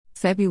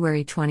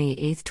February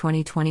 28,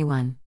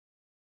 2021.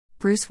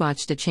 Bruce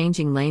watched a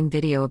changing lane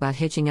video about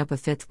hitching up a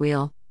fifth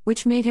wheel,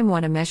 which made him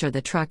want to measure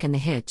the truck and the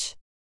hitch.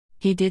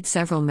 He did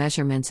several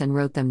measurements and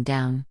wrote them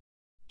down.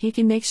 He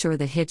can make sure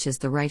the hitch is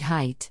the right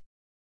height.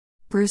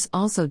 Bruce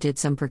also did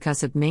some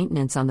percussive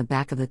maintenance on the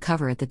back of the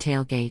cover at the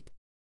tailgate.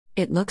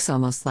 It looks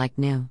almost like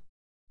new.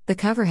 The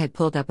cover had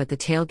pulled up at the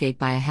tailgate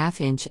by a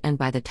half inch, and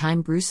by the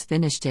time Bruce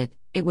finished it,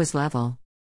 it was level.